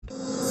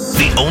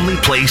The only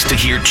place to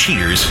hear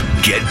cheers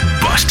get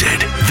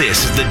busted.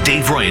 This is the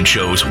Dave Ryan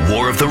Show's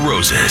War of the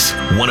Roses,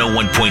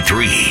 101.3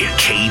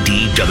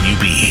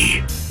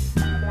 KDWB.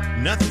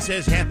 Nothing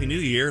says Happy New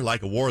Year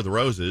like a War of the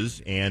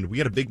Roses, and we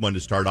got a big one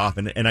to start off.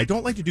 And I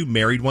don't like to do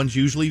married ones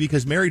usually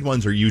because married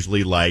ones are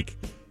usually like,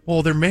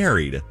 well, they're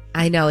married.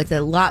 I know. It's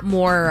a lot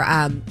more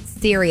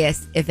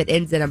serious if it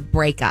ends in a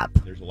breakup.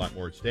 There's a lot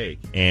more at stake.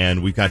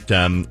 And we've got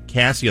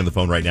Cassie on the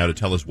phone right now to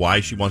tell us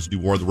why she wants to do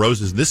War of the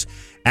Roses. This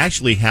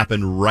actually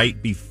happened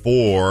right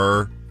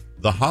before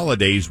the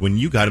holidays when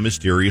you got a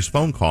mysterious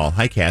phone call.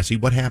 Hi, Cassie.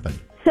 What happened?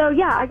 So,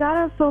 yeah, I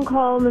got a phone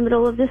call in the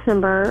middle of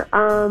December,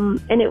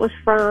 and it was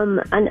from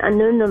an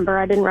unknown number.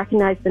 I didn't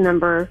recognize the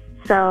number,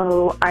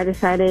 so I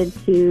decided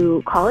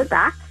to call it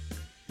back.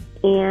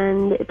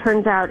 And it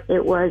turns out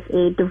it was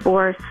a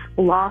divorce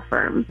law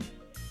firm.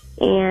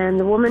 And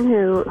the woman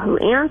who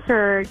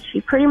answered,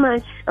 she pretty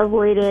much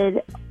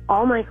avoided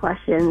all my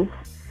questions.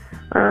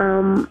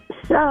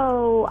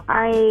 So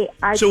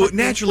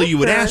naturally you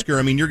would ask her,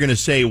 I mean, you're going to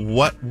say,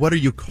 what are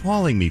you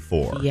calling me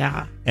for?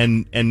 Yeah.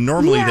 And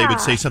normally they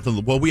would say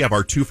something, well, we have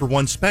our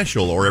 2-for-1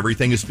 special, or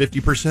everything is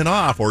 50%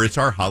 off, or it's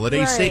our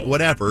holiday sale,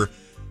 whatever.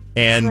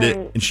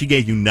 And she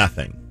gave you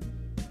nothing.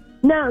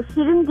 No, she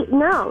didn't.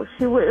 No,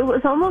 it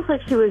was almost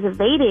like she was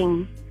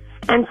evading.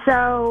 And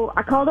so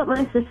I called up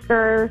my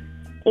sister,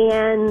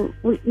 and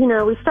we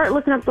start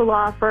looking up the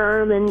law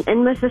firm,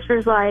 and my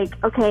sister's like,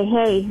 okay,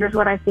 hey, here's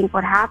what I think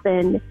what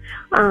happened.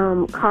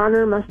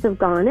 Connor must have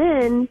gone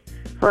in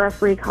for a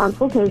free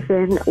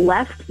consultation,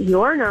 left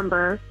your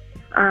number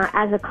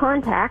as a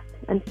contact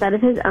instead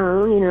of his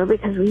own,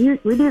 because we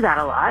do that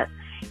a lot.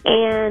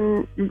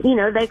 And,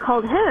 they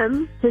called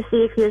him to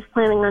see if he was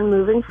planning on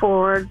moving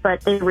forward,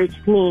 but they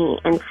reached me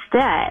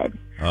instead.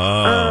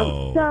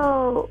 Oh.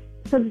 So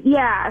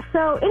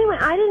anyway,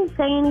 I didn't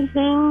say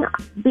anything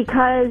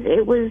because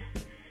it was,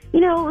 it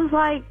was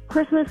like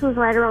Christmas was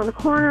right around the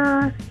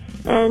corner,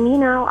 and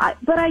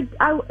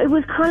it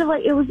was kind of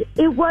like it was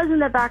in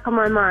the back of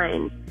my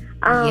mind.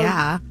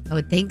 Yeah, I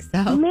would think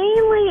so.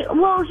 Mainly,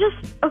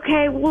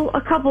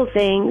 a couple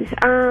things.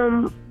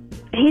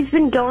 He's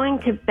been going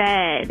to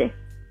bed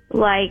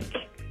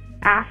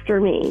after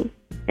me,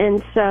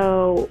 and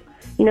so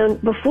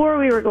before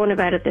we were going to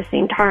bed at the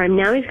same time.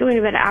 Now he's going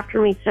to bed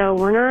after me, so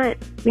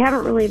we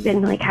haven't really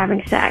been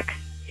having sex.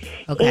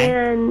 Okay.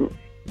 And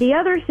the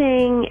other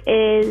thing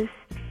is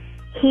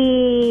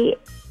he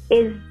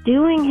is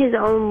doing his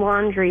own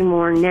laundry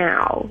more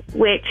now,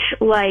 which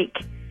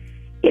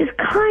is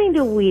kind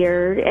of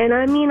weird. And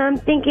I mean, I'm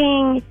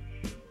thinking,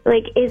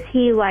 is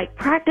he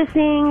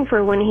practicing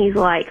for when he's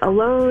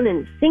alone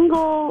and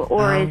single,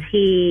 or is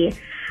he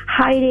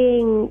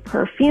hiding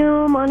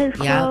perfume on his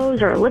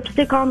clothes or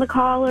lipstick on the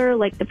collar,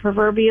 the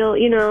proverbial,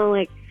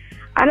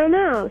 I don't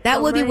know.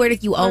 That would be weird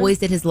if you always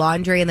did his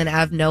laundry and then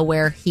out of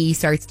nowhere he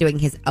starts doing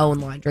his own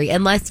laundry,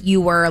 unless you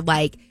were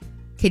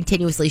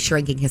continuously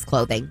shrinking his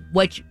clothing,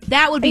 which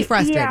that would be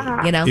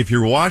frustrating, If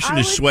you're washing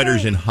his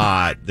sweaters in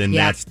hot, then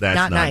that's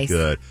not nice.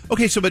 Good.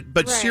 Okay, so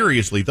but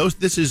seriously,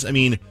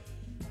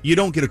 you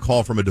don't get a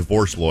call from a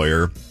divorce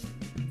lawyer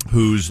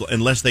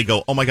unless they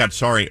go, oh my God,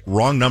 sorry,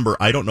 wrong number.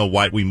 I don't know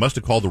why. We must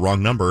have called the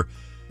wrong number.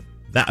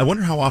 I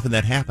wonder how often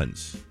that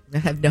happens. I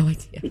have no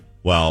idea.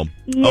 Well,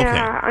 yeah, okay.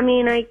 I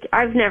mean,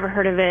 I've never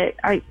heard of it.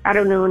 I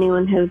don't know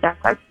anyone who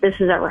this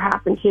has ever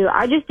happened to.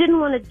 I just didn't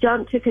want to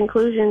jump to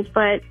conclusions,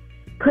 but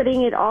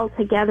putting it all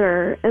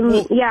together. And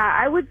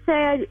I would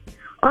say,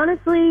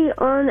 honestly,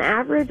 on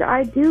average,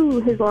 I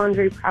do his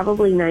laundry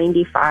probably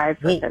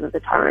 95% of the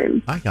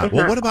time.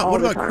 What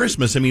about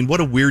Christmas? I mean, what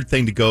a weird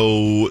thing to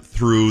go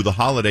through the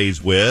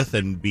holidays with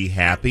and be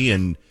happy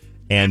and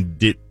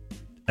and his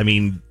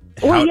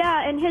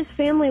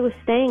family was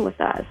staying with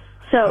us,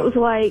 so it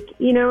was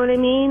you know what I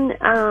mean.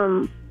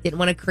 Didn't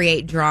want to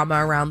create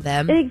drama around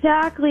them.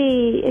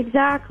 Exactly. And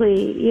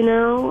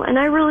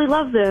I really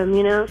love them.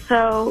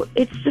 So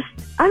it's just,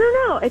 I don't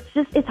know.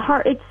 It's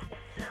hard.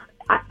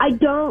 I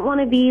don't want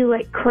to be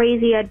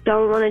crazy. I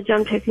don't want to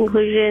jump to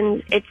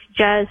conclusions. It's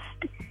just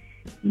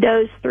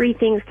those three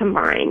things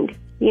combined.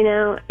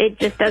 It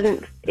just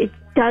doesn't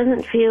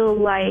feel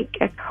like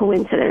a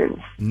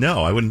coincidence.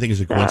 No, I wouldn't think it's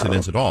a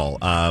coincidence at all.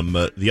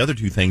 The other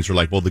two things are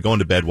they're going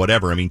to bed,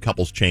 whatever. I mean,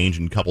 couples change,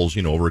 and couples,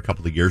 over a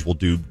couple of years will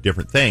do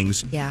different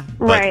things. Yeah.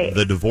 But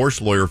the divorce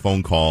lawyer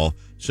phone call.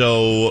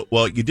 So,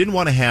 you didn't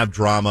want to have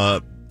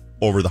drama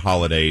over the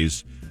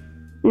holidays.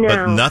 No.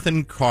 But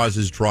nothing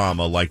causes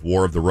drama like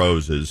War of the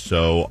Roses.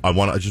 So I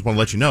just want to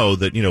let you know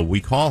that, we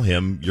call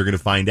him, you're going to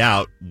find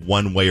out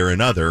one way or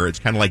another. It's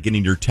kind of like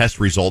getting your test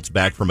results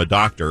back from a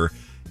doctor,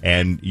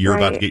 and you're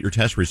about to get your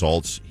test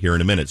results here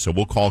in a minute. So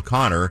we'll call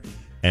Connor,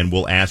 and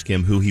we'll ask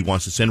him who he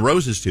wants to send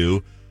roses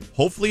to.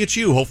 Hopefully it's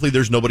you. Hopefully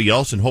there's nobody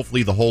else, and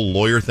hopefully the whole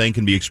lawyer thing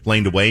can be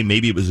explained away.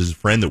 Maybe it was his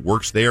friend that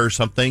works there or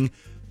something.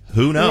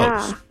 Who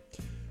knows? Yeah.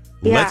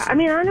 Yeah, I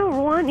mean, I don't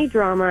want any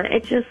drama.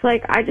 It's just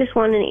I just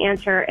want an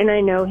answer, and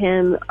I know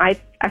him. I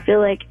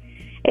feel like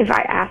if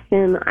I asked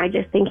him, I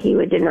just think he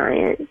would deny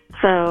it.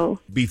 So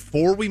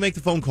before we make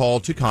the phone call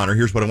to Connor,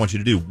 here's what I want you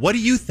to do. What do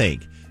you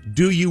think?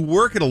 Do you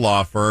work at a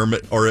law firm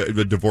or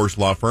a divorce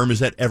law firm? Has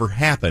that ever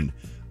happened?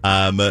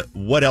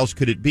 What else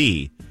could it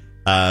be?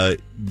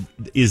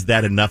 Is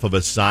that enough of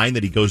a sign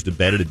that he goes to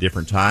bed at a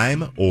different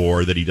time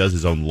or that he does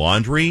his own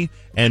laundry?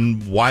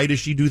 And why does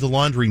she do the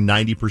laundry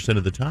 90%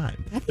 of the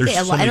time? In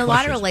a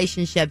lot of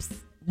relationships,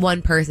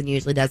 one person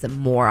usually does it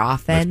more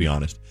often. Let's be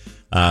honest.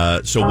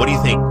 So what do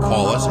you think?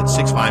 Call us at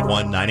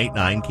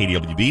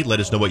 651-989-KDWB. Let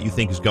us know what you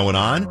think is going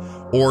on.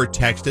 Or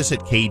text us at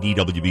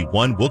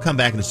KDWB1. We'll come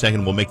back in a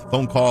second. We'll make the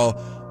phone call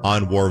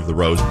on War of the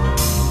Roses.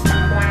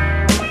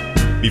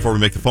 Before we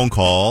make the phone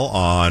call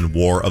on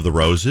War of the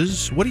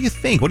Roses, what do you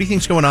think? What do you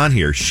think's going on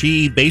here?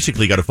 She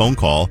basically got a phone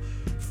call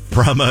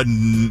from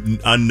an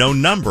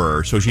unknown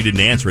number, so she didn't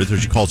answer it, so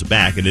she calls it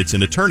back, and it's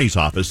an attorney's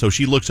office. So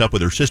she looks up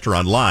with her sister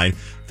online,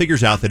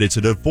 figures out that it's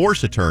a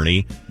divorce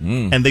attorney,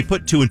 and they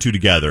put two and two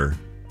together.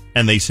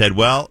 And they said,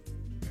 well,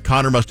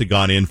 Connor must have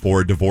gone in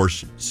for a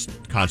divorce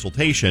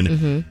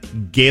consultation,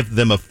 gave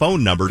them a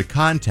phone number to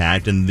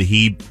contact, and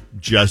he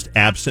just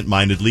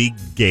absentmindedly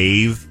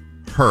gave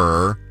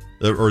her,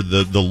 or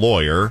the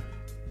lawyer,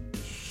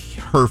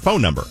 her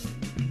phone number.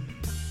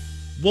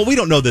 Well, we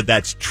don't know that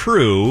that's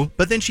true,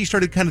 but then she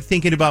started kind of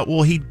thinking about,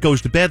 well, he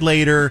goes to bed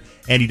later,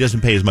 and he doesn't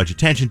pay as much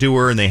attention to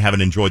her, and they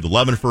haven't enjoyed the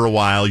loving for a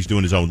while. He's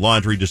doing his own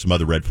laundry, just some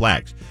other red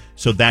flags.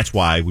 So that's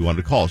why we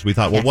wanted to call. So we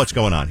thought, well, what's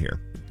going on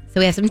here? So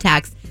we have some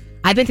texts.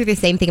 I've been through the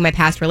same thing in my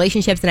past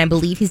relationships, and I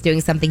believe he's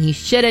doing something he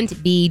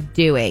shouldn't be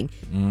doing.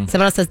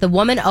 Someone else says, the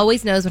woman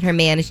always knows when her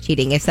man is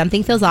cheating. If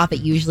something feels off,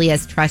 it usually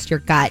is trust your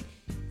gut.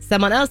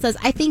 Someone else says,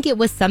 I think it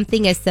was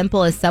something as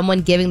simple as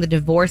someone giving the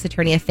divorce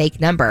attorney a fake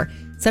number.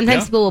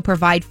 Sometimes people will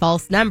provide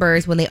false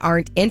numbers when they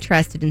aren't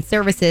interested in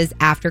services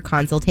after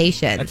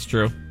consultation. That's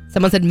true.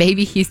 Someone said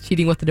maybe he's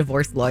cheating with the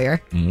divorce lawyer.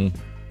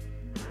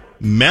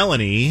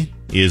 Melanie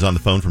is on the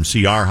phone from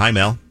CR. Hi,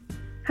 Mel.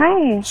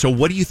 Hi. So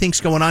what do you think's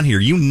going on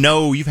here? You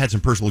know you've had some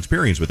personal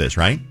experience with this,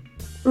 right?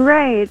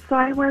 Right. So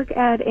I work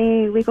at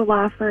a legal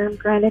law firm.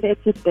 Granted,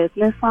 it's a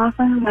business law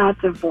firm, not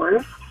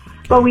divorce.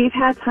 But we've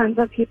had tons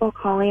of people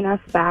calling us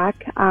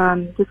back,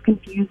 just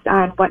confused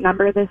on what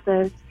number this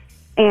is.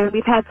 And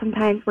we've had some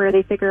times where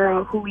they figure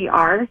out who we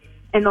are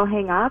and they'll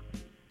hang up.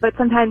 But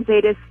sometimes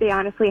they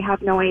honestly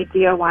have no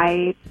idea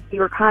why we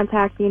were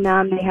contacting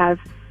them. They have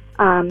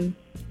kind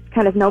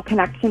of no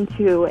connection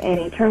to an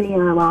attorney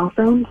or a law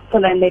firm. So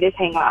then they just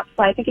hang up.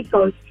 So I think it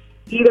goes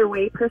either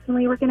way,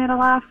 personally working at a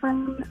law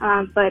firm.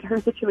 But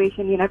her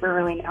situation, you never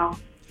really know.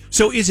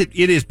 So it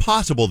is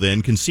possible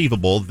then,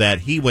 conceivable, that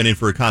he went in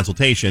for a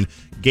consultation,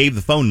 gave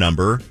the phone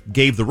number,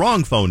 gave the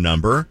wrong phone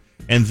number,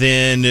 and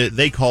then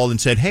they called and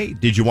said, hey,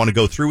 did you want to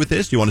go through with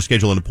this? Do you want to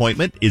schedule an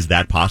appointment? Is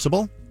that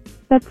possible?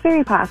 That's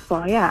very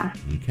possible, yeah.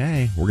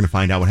 Okay, we're going to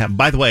find out what happened.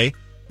 By the way,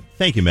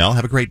 thank you, Mel.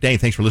 Have a great day.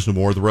 Thanks for listening to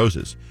War of the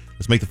Roses.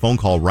 Let's make the phone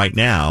call right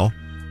now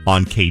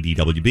on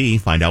KDWB.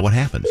 Find out what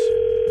happens.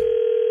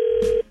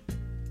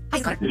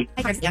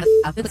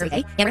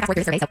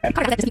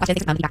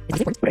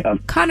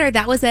 Connor,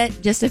 that was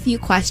it. Just a few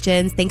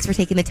questions. Thanks for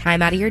taking the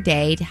time out of your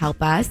day to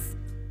help us.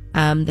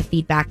 The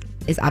feedback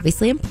is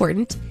obviously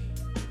important.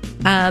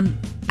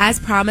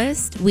 As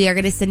promised, we are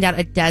going to send out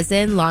a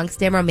dozen long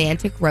stem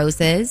romantic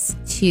roses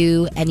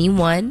to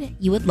anyone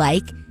you would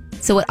like.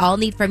 So what I'll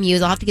need from you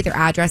is I'll have to get their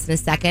address in a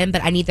second,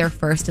 but I need their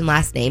first and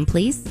last name,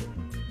 please.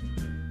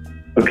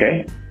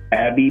 Okay.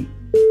 Abby.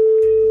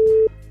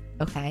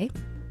 Okay.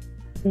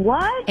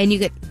 What? And you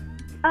get...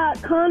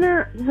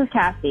 Connor, this is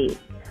Cassie.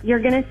 You're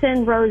going to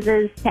send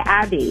roses to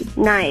Abby.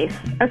 Nice.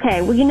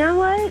 Okay, well, you know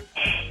what?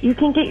 You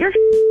can get your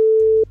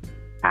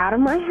out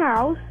of my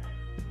house,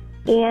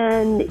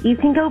 and you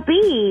can go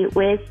be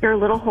with your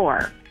little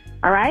whore.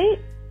 All right?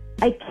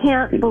 I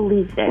can't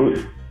believe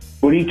this.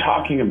 What are you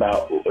talking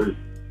about?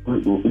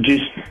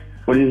 Just...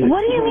 What is it? What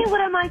do you mean? What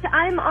am I?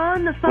 I'm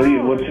on the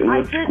phone.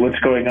 What's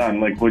going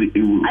on? Like, what?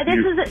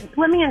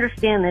 Let me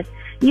understand this.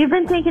 You've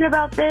been thinking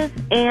about this,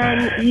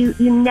 and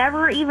you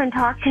never even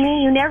talked to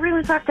me. You never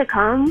even thought to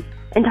come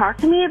and talk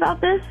to me about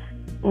this.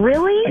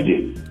 Really? I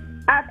did.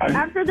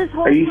 After this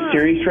whole. Are you time.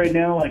 serious right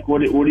now? Like,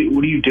 what are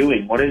you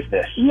doing? What is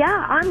this?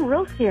 Yeah, I'm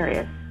real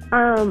serious.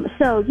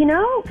 So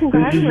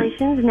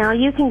congratulations. Now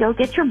you can go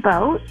get your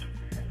boat.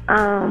 Wait,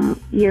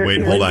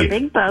 hold on. Your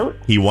big boat.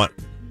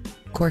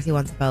 Of course he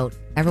wants a boat.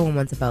 Everyone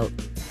wants a boat.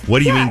 What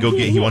do you mean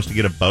he wants to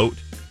get a boat?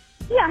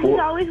 Yeah, he's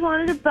always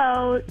wanted a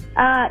boat.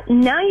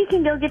 Now you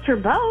can go get your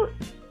boat.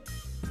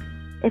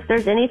 If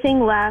there's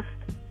anything left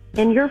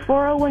in your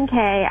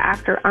 401k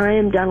after I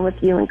am done with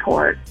you in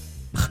court.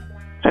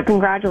 So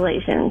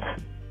congratulations.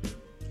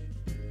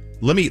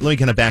 Let me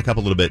kind of back up a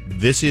little bit.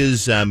 This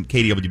is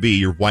KDWB.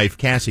 Your wife,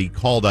 Cassie,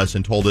 called us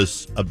and told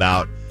us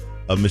about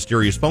a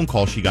mysterious phone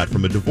call she got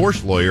from a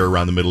divorce lawyer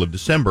around the middle of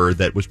December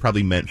that was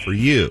probably meant for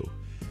you.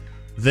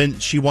 Then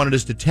she wanted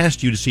us to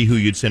test you to see who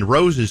you'd send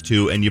roses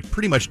to, and you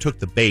pretty much took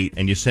the bait,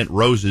 and you sent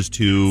roses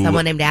to...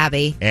 someone named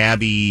Abby.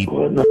 Abby.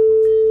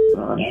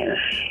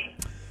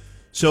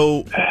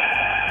 So,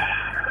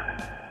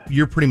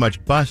 you're pretty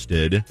much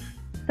busted.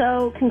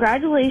 So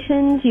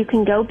congratulations. You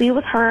can go be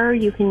with her.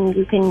 You can.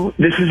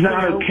 This is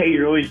not okay.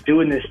 You're always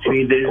doing this to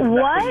me. There's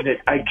What? nothing that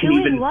I can Doing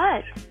even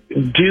what? do What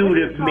are to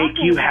you make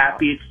talking you about?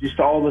 happy. It's just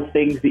all the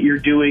things that you're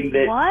doing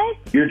that What?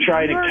 you're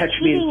trying You're to catch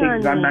me in cheating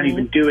things on I'm not me.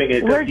 even doing.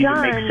 It We're doesn't even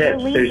done. make We're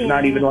sense. There's leaving.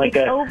 not even like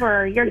it's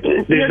over. You're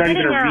There's you're not even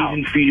getting a out.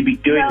 reason for you to be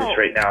doing No. this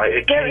right now. I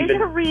There can't isn't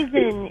even. a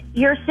reason.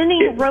 You're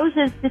sending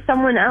roses to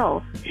someone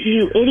else.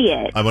 You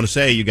idiot. I want to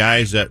say, you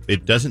guys,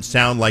 it doesn't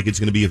sound like it's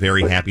going to be a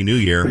very happy new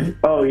year.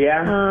 Oh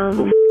yeah.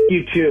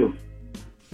 You too.